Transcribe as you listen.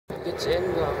gets in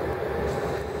the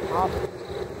top.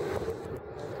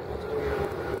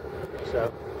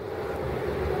 So,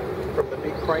 from the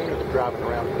big crane or the driving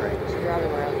around cranes?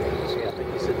 Driving around things. Yeah, I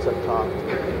think he sits up top.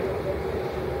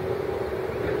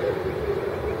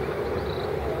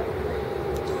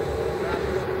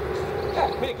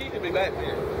 Mick, you could be back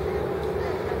there.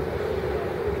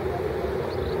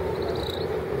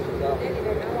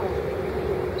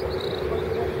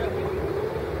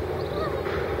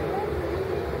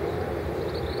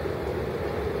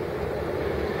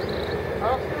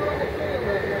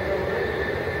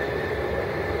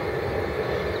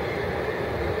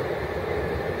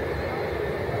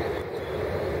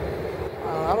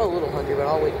 I'm a little hungry, but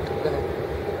I'll wait till dinner.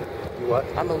 You what?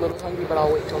 I'm a little hungry, but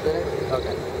I'll wait till dinner.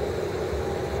 Okay.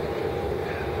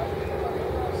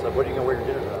 So what are you going to wear to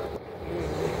dinner tonight?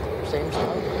 Same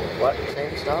stuff. What?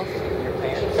 Same stuff. Your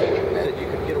pants. You said you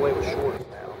can get away with shorts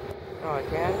now. Oh, I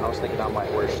can? I was thinking I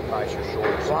might wear some nicer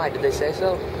shorts. Why? Did they say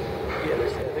so? Yeah, they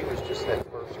said, I think it was just that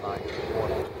first night.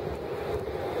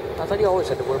 I thought you always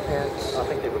had to wear pants. I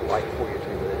think they would like for you to,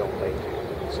 but they don't make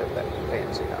you, except that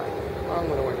fancy night. I'm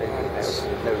gonna wear pants.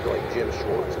 No, like gym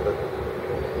shorts, but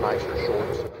nicer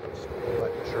shorts.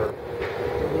 Like a shirt.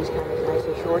 Do these kind of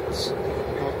nicer shorts?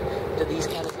 Do these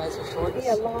kind of nicer shorts?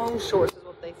 Yeah, long shorts is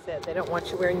what they said. They don't want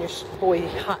you wearing your boy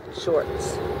hot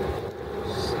shorts.